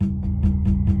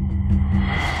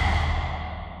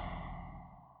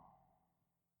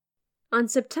On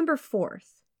September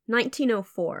 4th,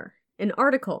 1904, an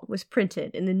article was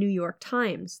printed in the New York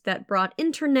Times that brought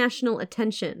international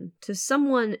attention to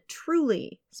someone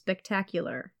truly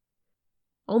spectacular.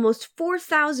 Almost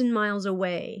 4,000 miles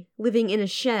away, living in a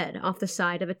shed off the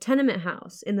side of a tenement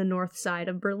house in the north side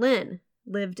of Berlin,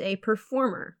 lived a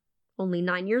performer, only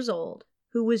 9 years old,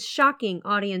 who was shocking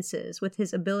audiences with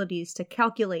his abilities to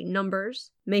calculate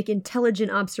numbers, make intelligent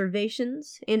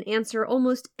observations, and answer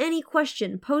almost any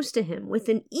question posed to him with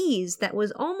an ease that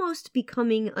was almost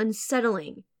becoming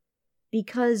unsettling.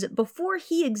 Because before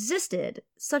he existed,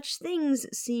 such things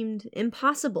seemed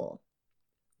impossible.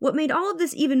 What made all of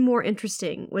this even more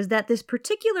interesting was that this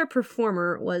particular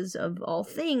performer was, of all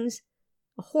things,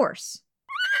 a horse.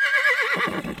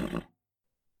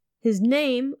 His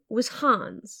name was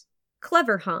Hans.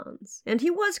 Clever Hans, and he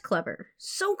was clever,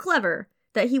 so clever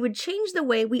that he would change the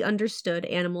way we understood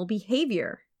animal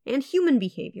behavior and human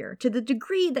behavior to the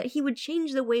degree that he would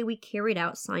change the way we carried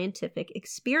out scientific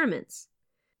experiments.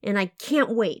 And I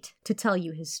can't wait to tell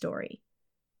you his story.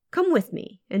 Come with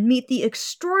me and meet the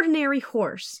extraordinary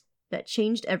horse that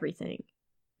changed everything.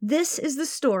 This is the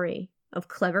story of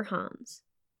Clever Hans.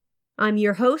 I'm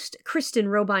your host, Kristen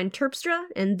Robine Terpstra,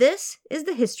 and this is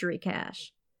the History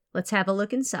Cache. Let's have a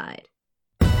look inside.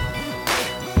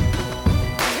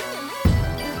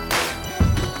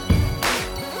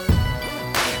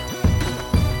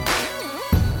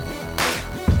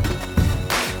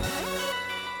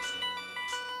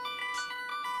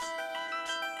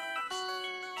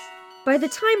 By the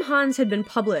time Hans had been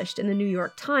published in the New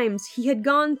York Times, he had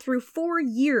gone through 4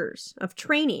 years of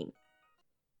training.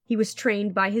 He was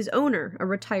trained by his owner, a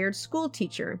retired school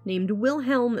teacher named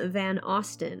Wilhelm Van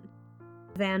Osten.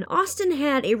 Van Osten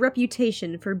had a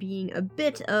reputation for being a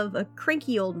bit of a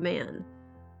cranky old man.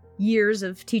 Years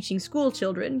of teaching school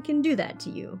children can do that to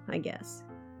you, I guess.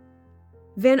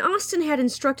 Van Osten had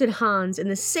instructed Hans in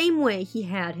the same way he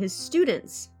had his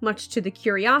students, much to the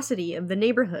curiosity of the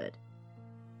neighborhood.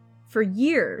 For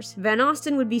years, Van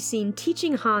Osten would be seen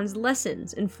teaching Hans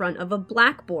lessons in front of a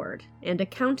blackboard and a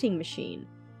counting machine.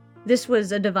 This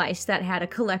was a device that had a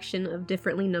collection of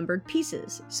differently numbered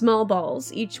pieces, small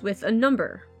balls, each with a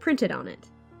number printed on it.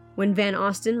 When Van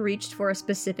Osten reached for a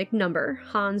specific number,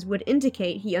 Hans would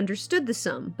indicate he understood the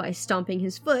sum by stomping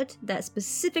his foot that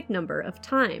specific number of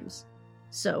times.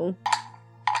 So,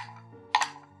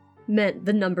 meant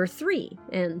the number 3,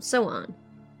 and so on.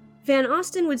 Van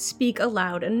Osten would speak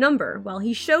aloud a number while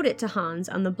he showed it to Hans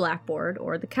on the blackboard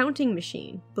or the counting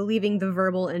machine, believing the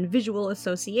verbal and visual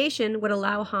association would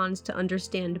allow Hans to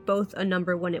understand both a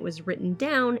number when it was written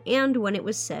down and when it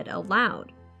was said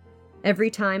aloud. Every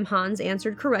time Hans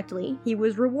answered correctly, he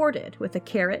was rewarded with a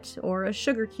carrot or a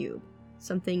sugar cube,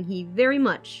 something he very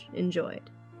much enjoyed.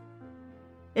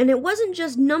 And it wasn't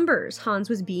just numbers Hans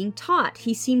was being taught.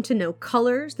 He seemed to know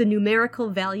colors, the numerical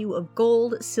value of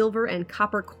gold, silver, and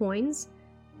copper coins.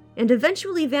 And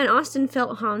eventually Van Osten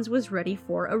felt Hans was ready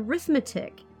for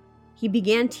arithmetic. He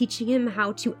began teaching him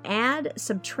how to add,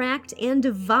 subtract, and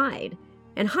divide,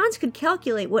 and Hans could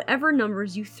calculate whatever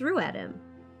numbers you threw at him.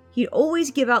 He'd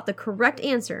always give out the correct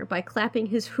answer by clapping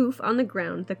his hoof on the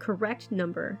ground the correct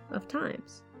number of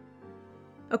times.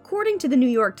 According to the New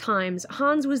York Times,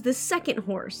 Hans was the second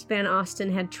horse Van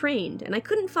Osten had trained, and I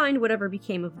couldn't find whatever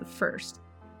became of the first.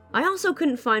 I also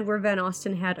couldn't find where Van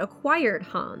Osten had acquired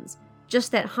Hans,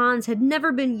 just that Hans had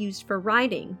never been used for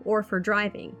riding or for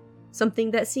driving,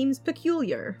 something that seems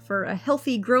peculiar for a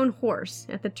healthy grown horse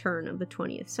at the turn of the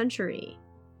 20th century.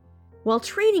 While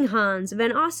training Hans,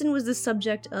 Van Osten was the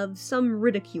subject of some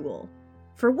ridicule.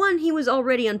 For one, he was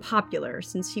already unpopular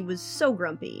since he was so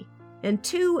grumpy. And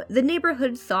 2, the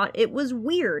neighborhood thought it was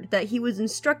weird that he was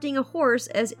instructing a horse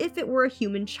as if it were a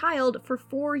human child for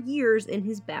 4 years in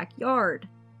his backyard.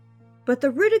 But the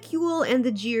ridicule and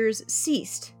the jeers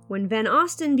ceased when Van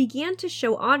Osten began to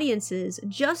show audiences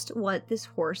just what this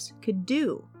horse could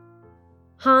do.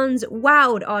 Hans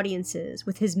wowed audiences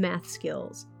with his math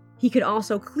skills. He could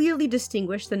also clearly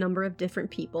distinguish the number of different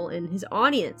people in his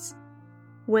audience.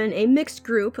 When a mixed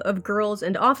group of girls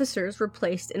and officers were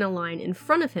placed in a line in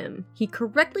front of him, he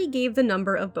correctly gave the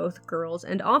number of both girls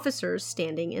and officers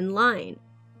standing in line.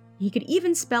 He could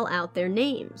even spell out their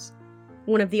names.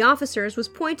 One of the officers was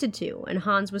pointed to, and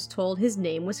Hans was told his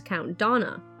name was Count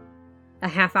Donna. A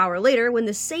half hour later, when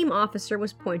the same officer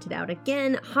was pointed out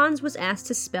again, Hans was asked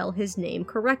to spell his name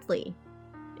correctly.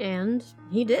 And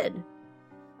he did.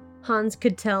 Hans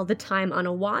could tell the time on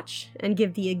a watch and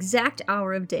give the exact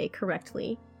hour of day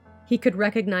correctly. He could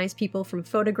recognize people from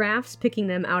photographs, picking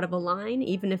them out of a line,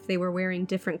 even if they were wearing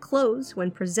different clothes when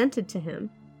presented to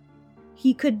him.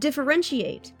 He could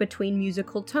differentiate between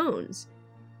musical tones.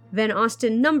 Van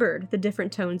Osten numbered the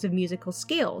different tones of musical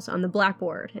scales on the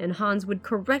blackboard, and Hans would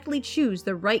correctly choose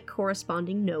the right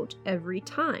corresponding note every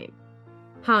time.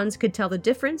 Hans could tell the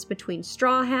difference between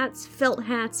straw hats, felt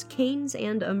hats, canes,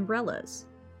 and umbrellas.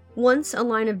 Once, a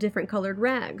line of different colored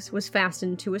rags was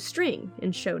fastened to a string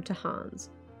and showed to Hans.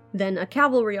 Then a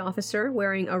cavalry officer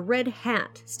wearing a red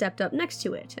hat stepped up next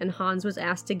to it, and Hans was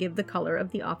asked to give the color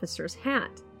of the officer's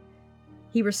hat.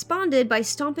 He responded by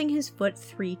stomping his foot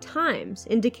 3 times,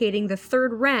 indicating the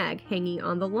third rag hanging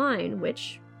on the line,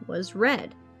 which was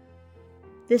red.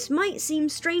 This might seem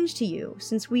strange to you,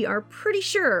 since we are pretty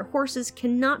sure horses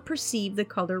cannot perceive the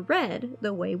color red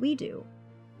the way we do.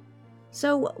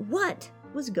 So what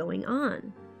was going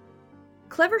on?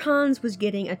 Clever Hans was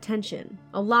getting attention,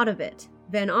 a lot of it.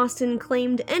 Van Osten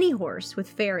claimed any horse with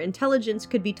fair intelligence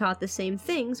could be taught the same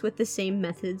things with the same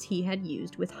methods he had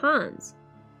used with Hans.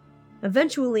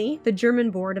 Eventually, the German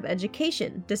Board of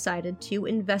Education decided to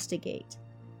investigate.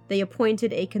 They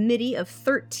appointed a committee of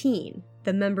 13.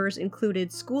 The members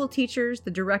included school teachers, the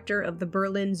director of the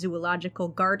Berlin Zoological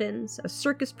Gardens, a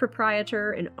circus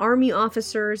proprietor, an army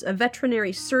officers, a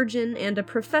veterinary surgeon, and a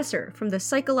professor from the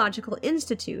Psychological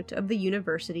Institute of the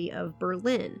University of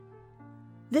Berlin.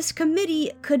 This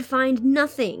committee could find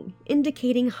nothing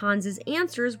indicating Hans's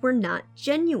answers were not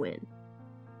genuine.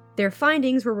 Their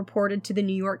findings were reported to the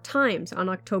New York Times on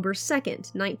October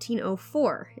 2nd,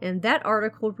 1904, and that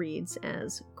article reads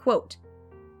as, quote,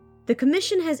 "The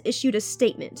Commission has issued a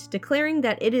statement declaring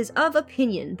that it is of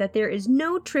opinion that there is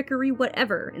no trickery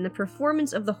whatever in the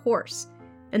performance of the horse,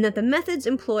 and that the methods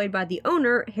employed by the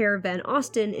owner, Herr Van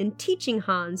Osten, in teaching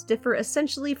Hans differ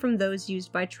essentially from those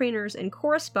used by trainers and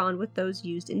correspond with those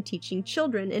used in teaching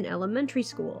children in elementary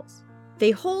schools.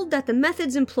 They hold that the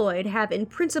methods employed have in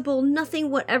principle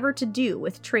nothing whatever to do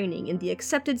with training in the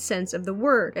accepted sense of the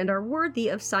word and are worthy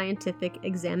of scientific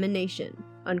examination."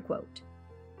 Unquote.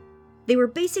 They were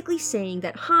basically saying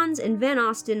that Hans and Van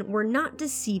Osten were not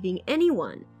deceiving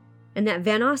anyone, and that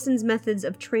Van Osten's methods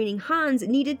of training Hans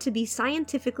needed to be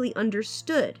scientifically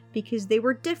understood because they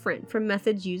were different from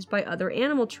methods used by other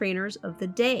animal trainers of the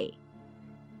day.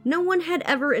 No one had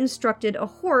ever instructed a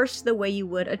horse the way you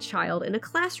would a child in a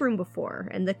classroom before,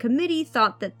 and the committee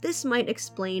thought that this might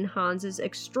explain Hans's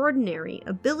extraordinary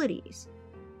abilities.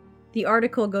 The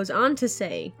article goes on to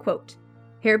say, quote,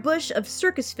 "Herr Busch of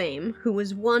circus fame, who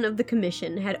was one of the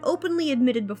commission, had openly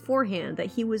admitted beforehand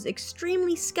that he was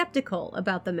extremely skeptical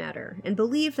about the matter, and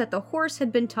believed that the horse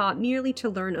had been taught merely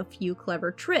to learn a few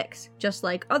clever tricks, just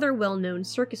like other well-known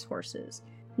circus horses.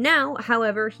 Now,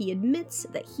 however, he admits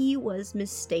that he was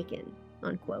mistaken."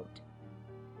 Unquote.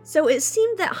 So it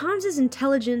seemed that Hans's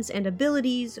intelligence and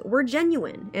abilities were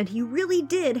genuine, and he really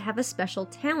did have a special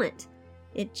talent.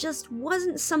 It just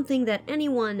wasn't something that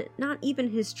anyone, not even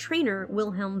his trainer,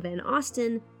 Wilhelm Van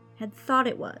Osten, had thought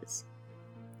it was.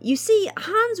 You see,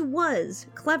 Hans was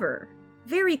clever,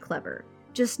 very clever,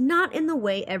 just not in the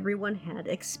way everyone had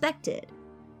expected.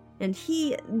 And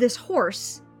this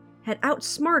horse, had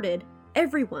outsmarted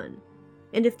everyone.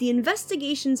 And if the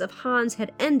investigations of Hans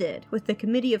had ended with the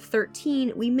Committee of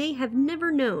 13, we may have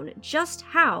never known just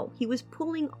how he was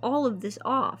pulling all of this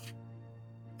off.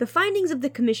 The findings of the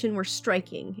commission were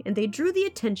striking, and they drew the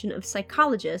attention of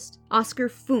psychologist Oskar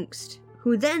Pfungst,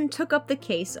 who then took up the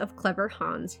case of Clever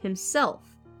Hans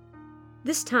himself.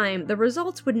 This time, the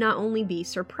results would not only be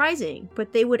surprising,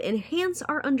 but they would enhance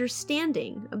our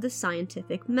understanding of the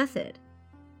scientific method.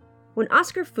 When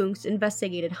Oskar Pfungst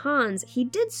investigated Hans, he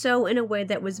did so in a way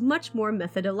that was much more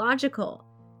methodological.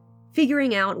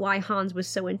 Figuring out why Hans was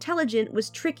so intelligent was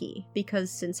tricky, because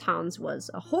since Hans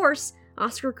was a horse,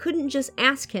 Oskar couldn't just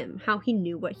ask him how he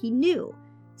knew what he knew,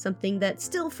 something that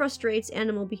still frustrates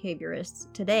animal behaviorists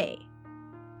today.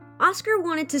 Oskar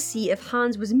wanted to see if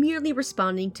Hans was merely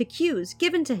responding to cues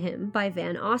given to him by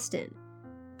Van Osten.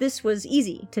 This was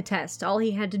easy to test. All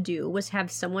he had to do was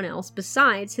have someone else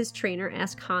besides his trainer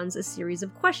ask Hans a series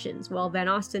of questions while Van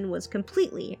Osten was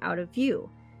completely out of view.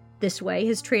 This way,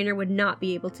 his trainer would not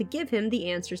be able to give him the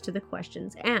answers to the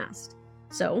questions asked.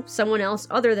 So, someone else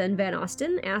other than Van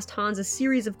Osten asked Hans a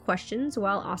series of questions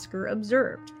while Oskar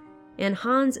observed, and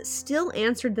Hans still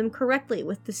answered them correctly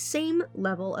with the same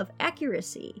level of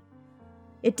accuracy.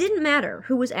 It didn't matter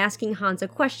who was asking Hans a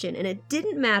question, and it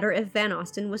didn't matter if Van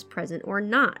Osten was present or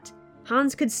not.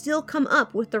 Hans could still come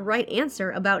up with the right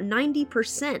answer about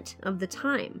 90% of the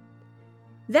time.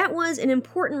 That was an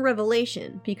important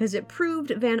revelation because it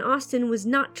proved Van Osten was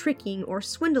not tricking or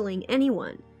swindling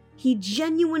anyone. He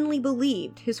genuinely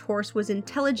believed his horse was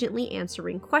intelligently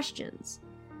answering questions.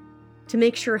 To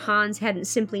make sure Hans hadn't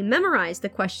simply memorized the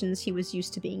questions he was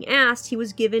used to being asked, he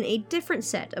was given a different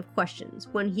set of questions,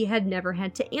 one he had never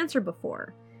had to answer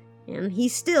before. And he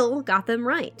still got them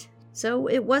right. So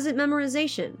it wasn't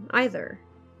memorization, either.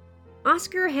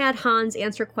 Oscar had Hans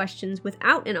answer questions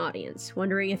without an audience,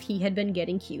 wondering if he had been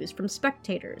getting cues from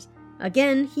spectators.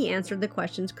 Again, he answered the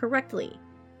questions correctly.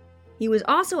 He was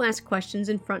also asked questions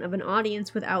in front of an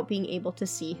audience without being able to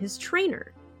see his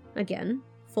trainer. Again,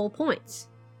 full points.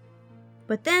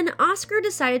 But then Oscar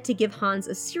decided to give Hans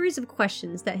a series of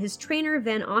questions that his trainer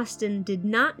Van Osten did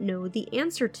not know the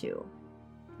answer to.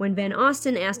 When Van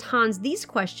Osten asked Hans these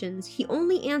questions, he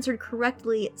only answered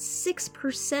correctly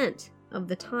 6% of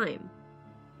the time.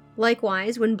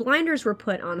 Likewise, when blinders were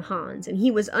put on Hans and he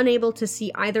was unable to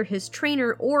see either his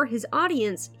trainer or his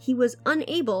audience, he was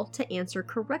unable to answer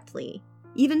correctly,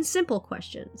 even simple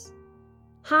questions.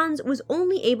 Hans was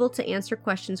only able to answer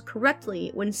questions correctly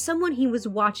when someone he was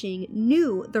watching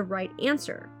knew the right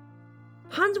answer.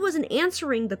 Hans wasn't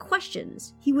answering the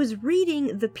questions, he was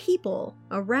reading the people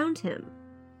around him.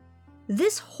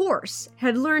 This horse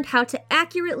had learned how to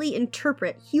accurately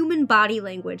interpret human body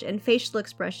language and facial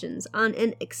expressions on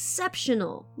an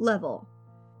exceptional level.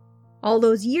 All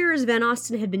those years Van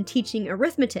Osten had been teaching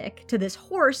arithmetic to this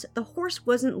horse, the horse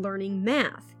wasn't learning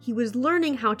math. He was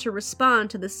learning how to respond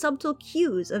to the subtle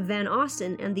cues of Van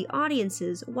Osten and the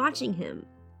audiences watching him.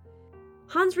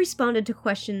 Hans responded to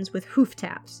questions with hoof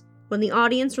taps. When the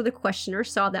audience or the questioner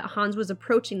saw that Hans was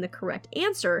approaching the correct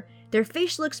answer, their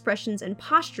facial expressions and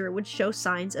posture would show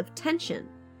signs of tension.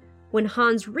 When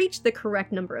Hans reached the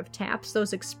correct number of taps,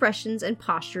 those expressions and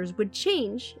postures would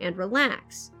change and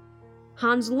relax.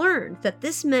 Hans learned that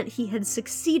this meant he had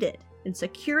succeeded in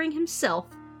securing himself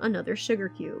another sugar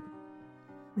cube.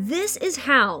 This is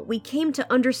how we came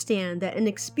to understand that an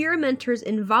experimenter's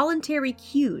involuntary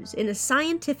cues in a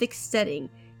scientific setting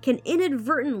can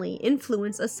inadvertently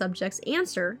influence a subject's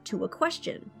answer to a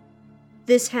question.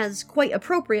 This has, quite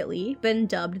appropriately, been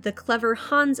dubbed the clever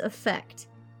Hans effect,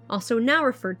 also now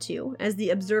referred to as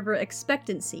the observer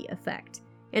expectancy effect,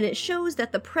 and it shows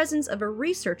that the presence of a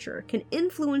researcher can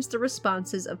influence the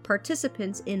responses of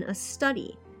participants in a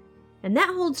study, and that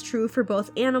holds true for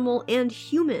both animal and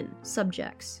human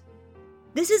subjects.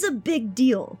 This is a big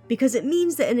deal because it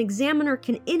means that an examiner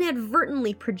can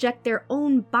inadvertently project their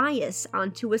own bias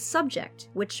onto a subject,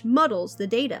 which muddles the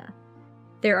data.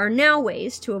 There are now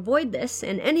ways to avoid this,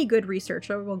 and any good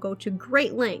researcher will go to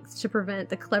great lengths to prevent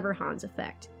the clever Hans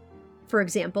effect. For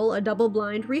example, a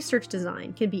double-blind research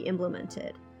design can be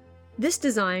implemented. This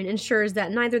design ensures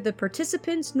that neither the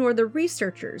participants nor the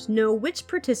researchers know which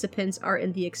participants are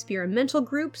in the experimental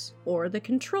groups or the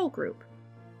control group.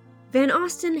 Van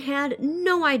Osten had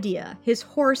no idea his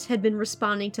horse had been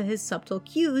responding to his subtle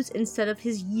cues instead of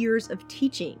his years of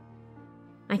teaching.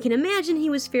 I can imagine he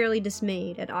was fairly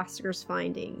dismayed at Oscar's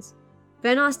findings.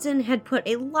 Van Osten had put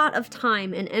a lot of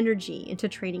time and energy into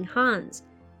training Hans.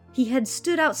 He had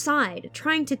stood outside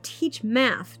trying to teach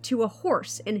math to a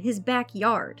horse in his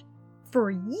backyard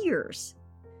for years.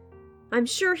 I'm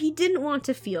sure he didn't want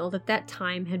to feel that that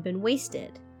time had been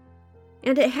wasted.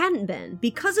 And it hadn't been.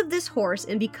 Because of this horse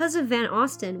and because of Van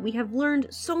Osten, we have learned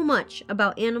so much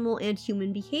about animal and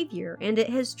human behavior, and it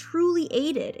has truly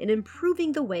aided in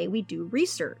improving the way we do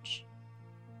research.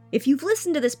 If you've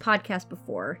listened to this podcast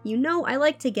before, you know I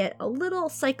like to get a little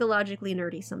psychologically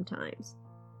nerdy sometimes.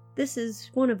 This is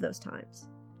one of those times.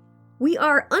 We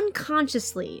are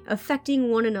unconsciously affecting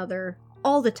one another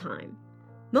all the time.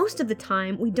 Most of the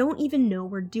time, we don't even know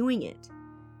we're doing it.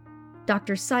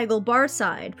 Dr. Sigel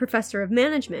Barside, professor of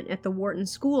management at the Wharton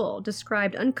School,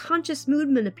 described unconscious mood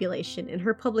manipulation in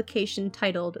her publication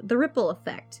titled The Ripple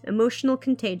Effect: Emotional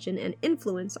Contagion and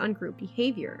Influence on Group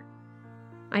Behavior.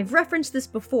 I've referenced this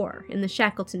before in the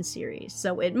Shackleton series,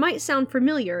 so it might sound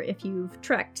familiar if you've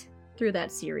trekked through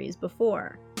that series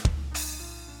before.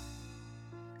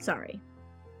 Sorry.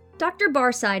 Dr.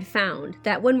 Barside found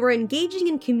that when we're engaging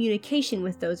in communication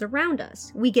with those around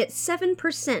us, we get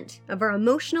 7% of our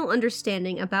emotional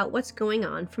understanding about what's going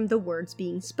on from the words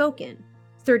being spoken.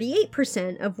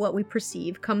 38% of what we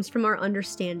perceive comes from our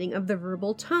understanding of the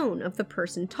verbal tone of the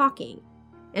person talking.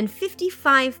 And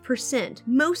 55%,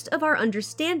 most of our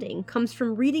understanding, comes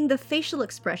from reading the facial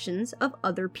expressions of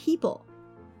other people.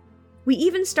 We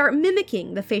even start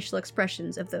mimicking the facial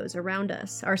expressions of those around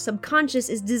us. Our subconscious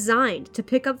is designed to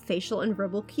pick up facial and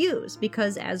verbal cues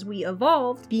because as we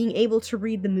evolved, being able to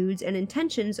read the moods and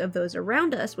intentions of those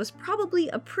around us was probably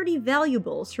a pretty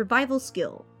valuable survival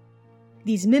skill.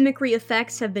 These mimicry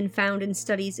effects have been found in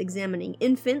studies examining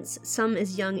infants, some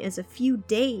as young as a few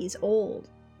days old.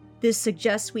 This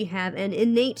suggests we have an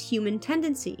innate human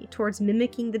tendency towards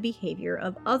mimicking the behavior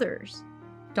of others.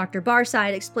 Dr.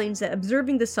 Barside explains that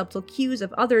observing the subtle cues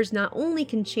of others not only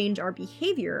can change our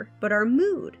behavior, but our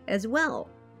mood as well.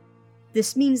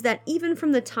 This means that even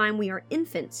from the time we are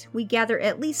infants, we gather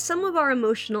at least some of our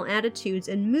emotional attitudes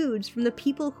and moods from the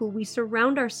people who we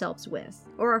surround ourselves with,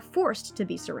 or are forced to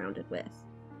be surrounded with.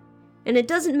 And it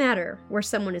doesn't matter where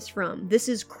someone is from, this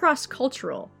is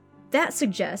cross-cultural. That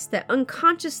suggests that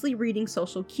unconsciously reading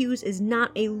social cues is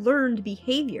not a learned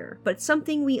behavior, but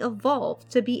something we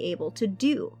evolved to be able to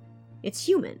do. It's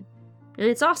human, and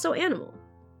it's also animal.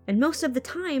 And most of the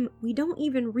time, we don't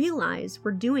even realize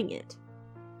we're doing it.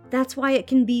 That's why it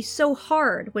can be so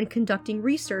hard when conducting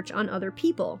research on other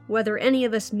people. Whether any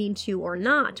of us mean to or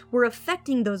not, we're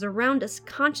affecting those around us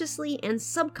consciously and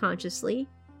subconsciously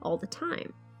all the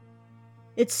time.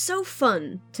 It's so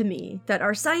fun to me that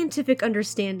our scientific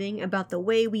understanding about the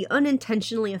way we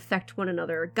unintentionally affect one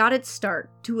another got its start,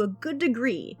 to a good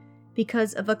degree,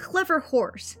 because of a clever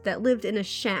horse that lived in a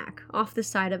shack off the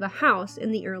side of a house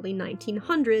in the early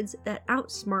 1900s that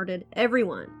outsmarted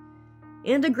everyone,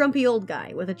 and a grumpy old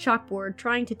guy with a chalkboard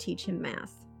trying to teach him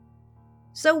math.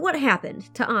 So what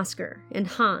happened to Oscar and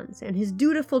Hans and his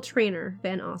dutiful trainer,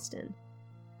 Van Osten?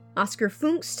 Oscar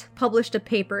Funkst published a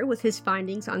paper with his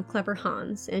findings on Clever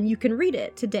Hans, and you can read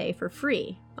it today for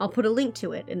free. I'll put a link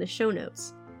to it in the show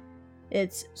notes.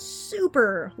 It's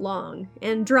super long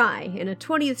and dry in a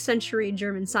 20th century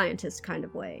German scientist kind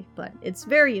of way, but it's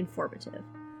very informative.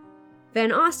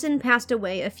 Van Osten passed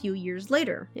away a few years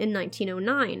later, in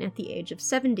 1909, at the age of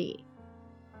 70.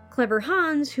 Clever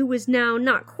Hans, who was now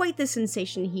not quite the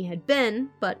sensation he had been,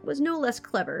 but was no less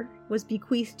clever, was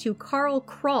bequeathed to Karl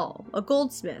Kroll, a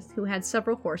goldsmith who had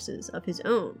several horses of his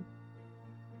own.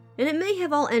 And it may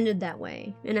have all ended that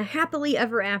way, in a happily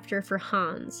ever after for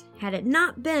Hans, had it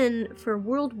not been for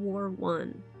World War I.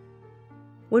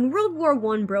 When World War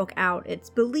I broke out, it's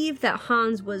believed that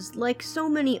Hans was, like so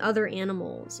many other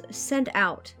animals, sent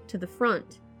out to the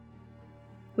front.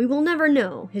 We will never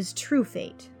know his true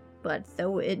fate, but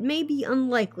though it may be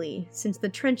unlikely, since the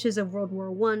trenches of World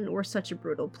War I were such a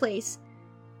brutal place,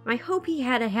 I hope he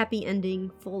had a happy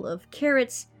ending full of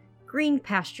carrots, green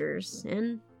pastures,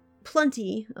 and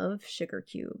plenty of sugar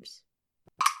cubes.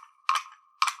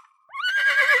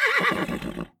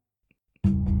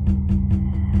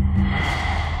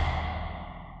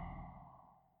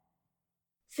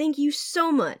 Thank you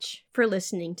so much for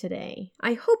listening today.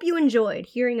 I hope you enjoyed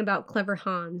hearing about Clever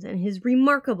Hans and his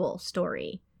remarkable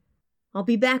story. I'll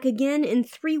be back again in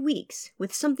 3 weeks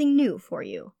with something new for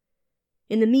you.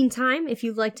 In the meantime, if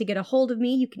you'd like to get a hold of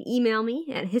me, you can email me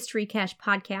at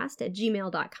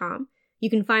historycashpodcast@gmail.com. You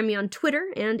can find me on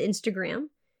Twitter and Instagram.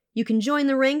 You can join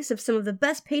the ranks of some of the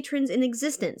best patrons in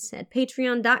existence at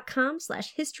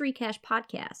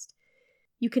patreon.com/historycashpodcast.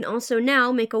 You can also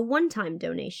now make a one-time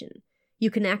donation. You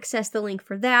can access the link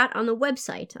for that on the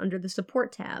website under the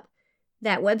support tab.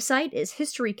 That website is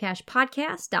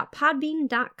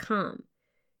historycashpodcast.podbean.com.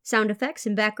 Sound effects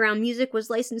and background music was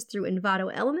licensed through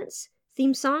Envato Elements.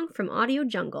 Theme song from Audio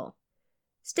Jungle.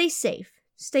 Stay safe,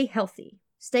 stay healthy,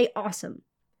 stay awesome.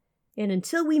 And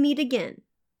until we meet again,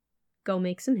 go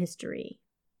make some history.